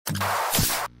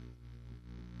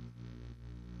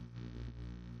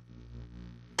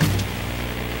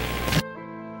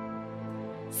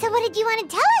So what did you want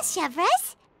to tell us,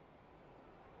 Chevres?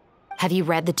 Have you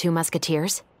read The Two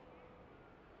Musketeers?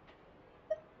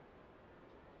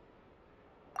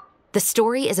 The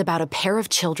story is about a pair of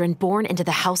children born into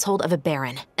the household of a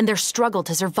baron and their struggle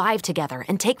to survive together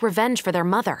and take revenge for their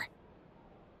mother.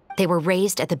 They were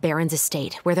raised at the baron's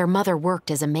estate, where their mother worked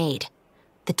as a maid.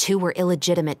 The two were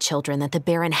illegitimate children that the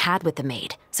baron had with the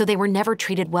maid, so they were never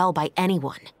treated well by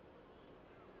anyone.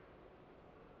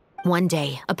 One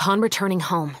day, upon returning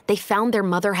home, they found their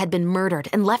mother had been murdered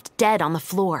and left dead on the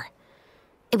floor.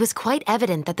 It was quite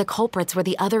evident that the culprits were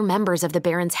the other members of the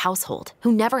baron's household,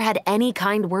 who never had any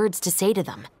kind words to say to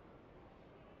them.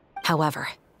 However,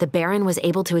 the baron was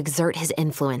able to exert his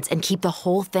influence and keep the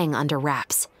whole thing under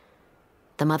wraps.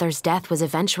 The mother's death was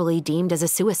eventually deemed as a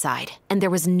suicide, and there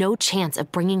was no chance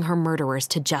of bringing her murderers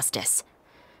to justice.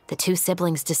 The two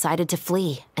siblings decided to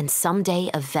flee and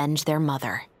someday avenge their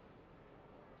mother.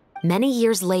 Many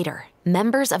years later,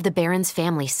 members of the baron's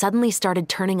family suddenly started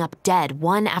turning up dead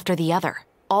one after the other,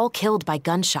 all killed by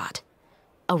gunshot.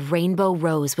 A rainbow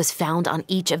rose was found on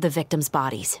each of the victims'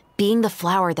 bodies, being the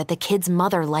flower that the kid's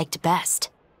mother liked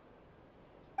best.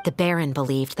 The baron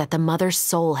believed that the mother's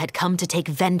soul had come to take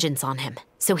vengeance on him,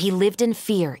 so he lived in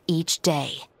fear each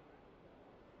day.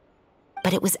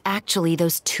 But it was actually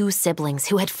those two siblings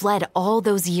who had fled all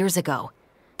those years ago.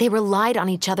 They relied on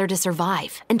each other to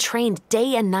survive and trained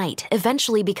day and night,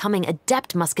 eventually becoming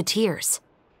adept musketeers.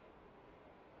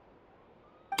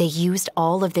 They used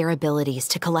all of their abilities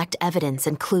to collect evidence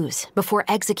and clues before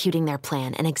executing their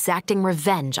plan and exacting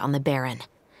revenge on the baron.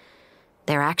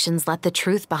 Their actions let the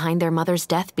truth behind their mother's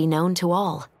death be known to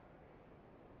all.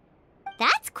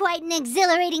 That's quite an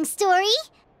exhilarating story.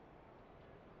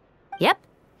 Yep,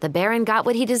 the baron got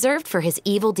what he deserved for his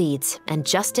evil deeds, and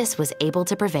justice was able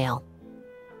to prevail.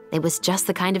 It was just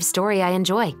the kind of story I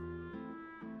enjoy.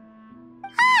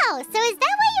 Oh, so is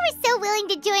that why you were so willing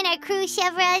to join our crew,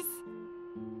 Chevres?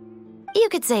 You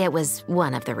could say it was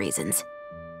one of the reasons.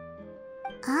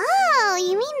 Oh,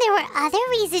 you mean there were other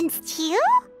reasons too?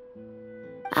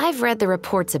 I've read the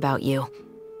reports about you.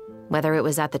 Whether it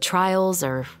was at the trials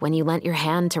or when you lent your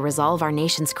hand to resolve our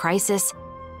nation's crisis,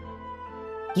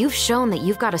 you've shown that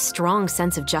you've got a strong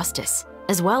sense of justice,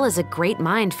 as well as a great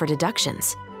mind for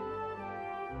deductions.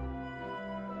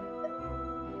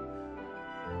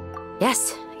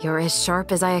 Yes, you're as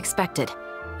sharp as I expected.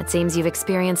 It seems you've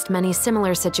experienced many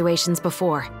similar situations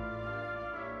before.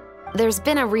 There's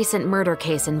been a recent murder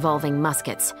case involving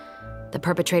muskets. The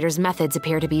perpetrator's methods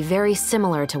appear to be very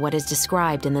similar to what is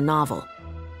described in the novel.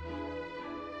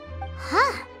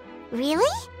 Huh?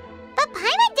 Really? But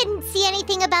Paimon didn't see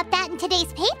anything about that in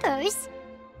today's papers.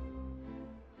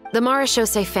 The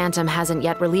Marechaussee Phantom hasn't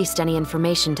yet released any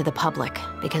information to the public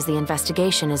because the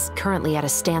investigation is currently at a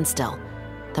standstill.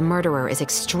 The murderer is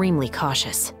extremely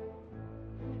cautious.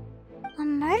 A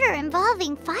murder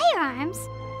involving firearms?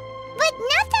 But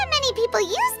not that many people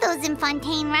use those in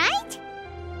Fontaine, right?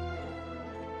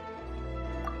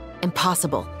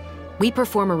 Impossible. We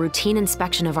perform a routine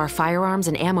inspection of our firearms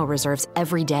and ammo reserves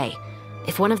every day.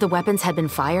 If one of the weapons had been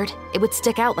fired, it would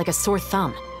stick out like a sore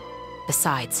thumb.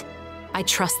 Besides, I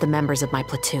trust the members of my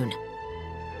platoon.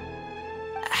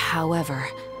 However,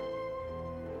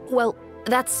 well,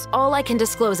 that's all I can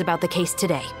disclose about the case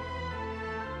today.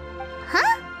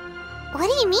 Huh? What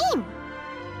do you mean?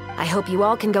 I hope you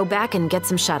all can go back and get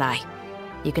some shut-eye.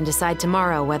 You can decide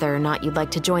tomorrow whether or not you'd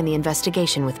like to join the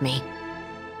investigation with me.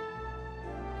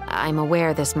 I'm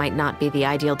aware this might not be the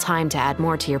ideal time to add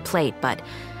more to your plate, but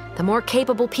the more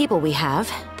capable people we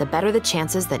have, the better the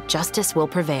chances that justice will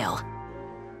prevail.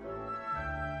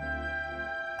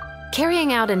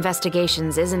 Carrying out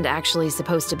investigations isn't actually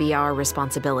supposed to be our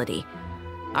responsibility.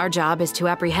 Our job is to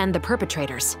apprehend the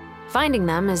perpetrators. Finding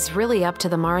them is really up to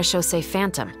the Marechaussee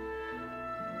Phantom.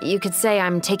 You could say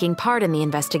I'm taking part in the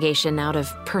investigation out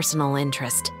of personal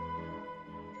interest.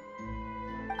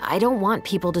 I don't want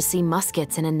people to see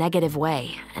muskets in a negative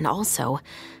way, and also,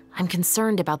 I'm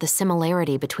concerned about the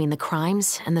similarity between the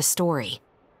crimes and the story.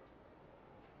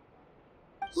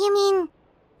 You mean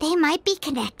they might be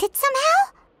connected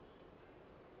somehow?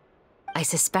 I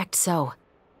suspect so.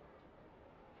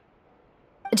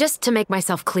 Just to make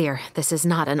myself clear, this is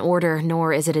not an order,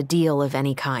 nor is it a deal of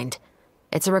any kind.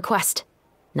 It's a request,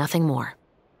 nothing more.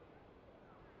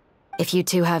 If you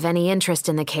two have any interest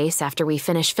in the case after we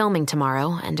finish filming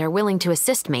tomorrow and are willing to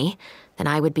assist me, then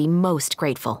I would be most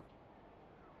grateful.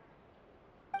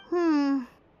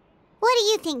 What do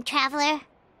you think, Traveler?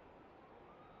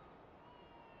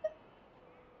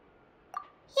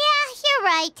 Yeah, you're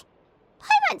right.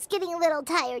 Paimon's getting a little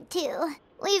tired, too.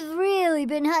 We've really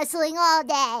been hustling all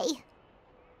day.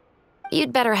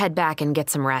 You'd better head back and get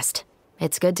some rest.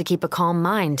 It's good to keep a calm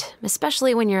mind,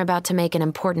 especially when you're about to make an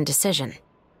important decision.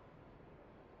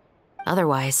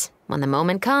 Otherwise, when the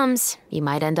moment comes, you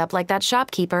might end up like that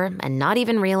shopkeeper and not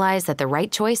even realize that the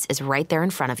right choice is right there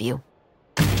in front of you.